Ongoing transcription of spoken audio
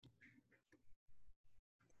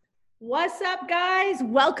What's up, guys?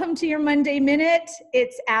 Welcome to your Monday Minute.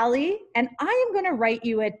 It's Allie, and I am going to write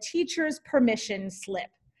you a teacher's permission slip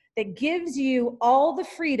that gives you all the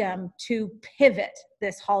freedom to pivot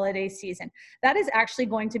this holiday season. That is actually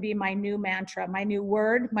going to be my new mantra, my new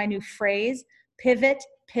word, my new phrase: pivot,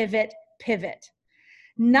 pivot, pivot.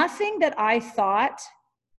 Nothing that I thought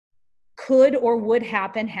could or would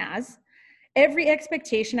happen has. Every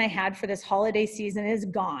expectation I had for this holiday season is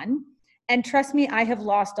gone. And trust me, I have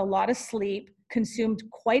lost a lot of sleep, consumed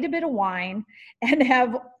quite a bit of wine, and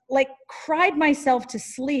have cried myself to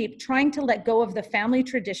sleep trying to let go of the family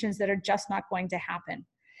traditions that are just not going to happen.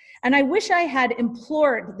 And I wish I had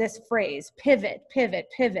implored this phrase: pivot, pivot,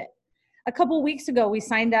 pivot. A couple of weeks ago, we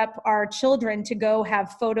signed up our children to go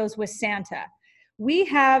have photos with Santa. We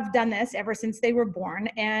have done this ever since they were born,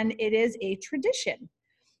 and it is a tradition.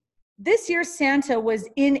 This year, Santa was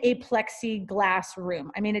in a plexiglass room.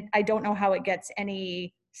 I mean, I don't know how it gets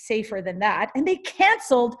any safer than that. And they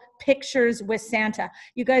canceled pictures with Santa.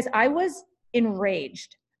 You guys, I was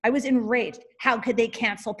enraged. How could they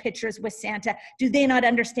cancel pictures with Santa? Do they not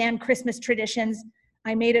understand Christmas traditions?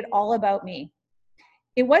 I made it all about me.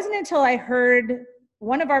 It wasn't until I heard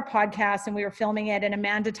one of our podcasts and we were filming it, and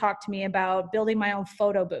Amanda talked to me about building my own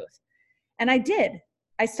photo booth. And I did.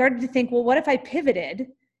 I started to think, well, what if I pivoted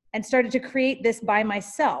and started to create this by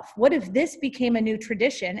myself? What if this became a new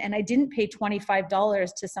tradition and I didn't pay $25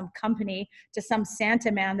 to some company, to some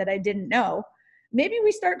Santa man that I didn't know? Maybe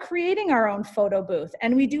we start creating our own photo booth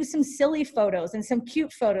and we do some silly photos and some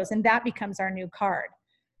cute photos, and that becomes our new card.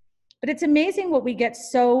 But it's amazing what we get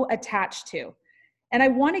so attached to. And I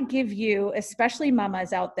want to give you, especially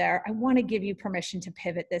mamas out there, I want to give you permission to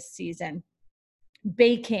pivot this season.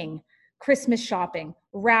 Baking, Christmas shopping,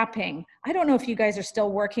 wrapping. I don't know if you guys are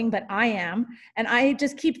still working, but I am. And I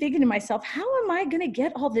just keep thinking to myself, how am I going to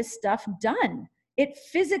get all this stuff done? It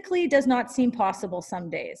physically does not seem possible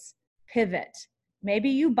some days. Pivot.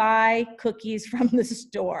 Maybe you buy cookies from the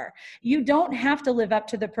store. You don't have to live up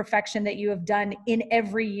to the perfection that you have done in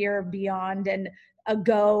every year beyond and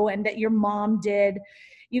ago and that your mom did.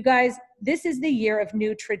 You guys, this is the year of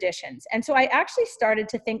new traditions. And so I actually started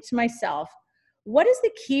to think to myself, what is the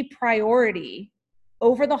key priority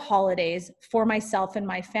over the holidays for myself and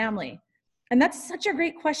my family? And that's such a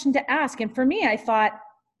great question to ask. And for me, I thought,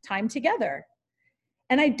 time together.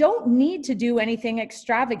 And I don't need to do anything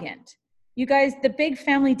extravagant. You guys, the big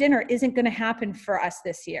family dinner isn't going to happen for us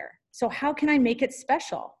this year. So how can I make it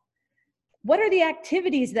special? What are the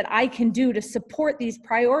activities that I can do to support these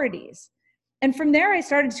priorities? And from there, I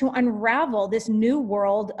started to unravel this new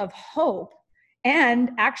world of hope and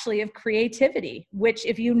actually of creativity, which,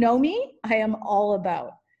 if you know me, I am all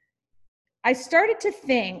about. I started to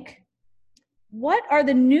think, what are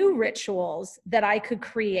the new rituals that I could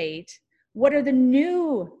create? What are the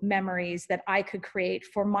new memories that I could create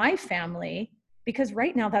for my family? Because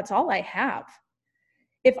right now, that's all I have.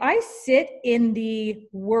 If I sit in the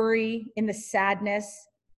worry, in the sadness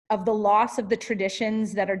of the loss of the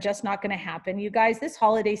traditions that are just not going to happen, you guys, this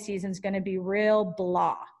holiday season is going to be real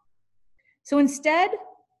blah. So instead,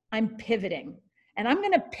 I'm pivoting, and I'm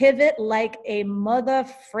going to pivot like a mother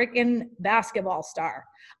freaking basketball star.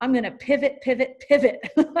 I'm going to pivot, pivot, pivot.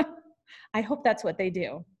 I hope that's what they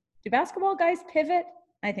do. Do basketball guys pivot?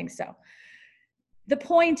 I think so. The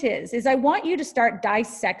point is I want you to start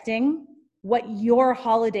dissecting what your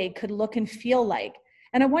holiday could look and feel like.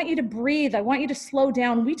 And I want you to breathe. I want you to slow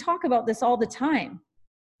down. We talk about this all the time.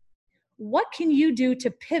 What can you do to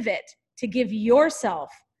pivot to give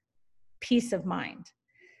yourself peace of mind?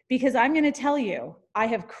 Because I'm going to tell you, I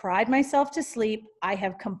have cried myself to sleep. I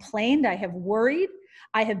have complained. I have worried.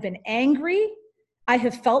 I have been angry. I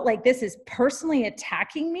have felt like this is personally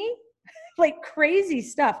attacking me, like crazy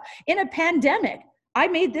stuff. In a pandemic, I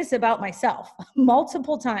made this about myself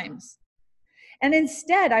multiple times. And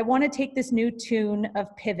instead, I want to take this new tune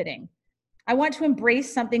of pivoting. I want to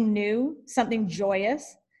embrace something new, something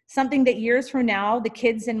joyous, something that years from now, the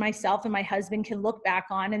kids and myself and my husband can look back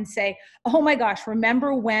on and say, oh my gosh,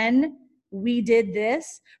 remember when we did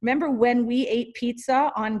this? Remember when we ate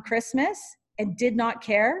pizza on Christmas and did not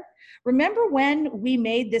care? Remember when we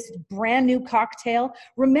made this brand new cocktail?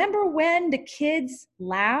 Remember when the kids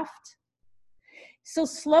laughed? So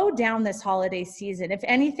slow down this holiday season. If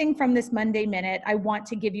anything from this Monday Minute, I want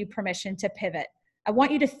to give you permission to pivot. I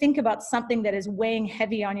want you to think about something that is weighing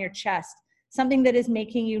heavy on your chest, something that is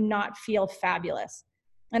making you not feel fabulous.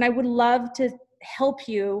 And I would love to help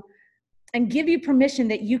you and give you permission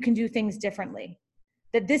that you can do things differently,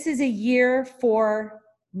 that this is a year for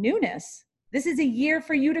newness. This is a year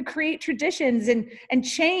for you to create traditions and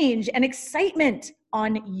change and excitement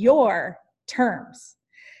on your terms.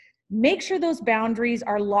 Make sure those boundaries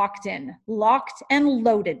are locked in, locked and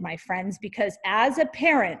loaded, my friends, because as a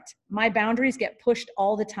parent, my boundaries get pushed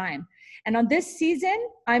all the time. And on this season,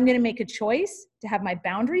 I'm going to make a choice to have my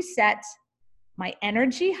boundaries set, my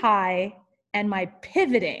energy high, and my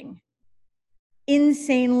pivoting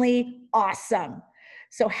insanely awesome.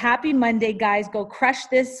 So happy Monday, guys. Go crush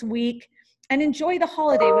this week and enjoy the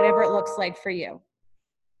holiday, whatever it looks like for you.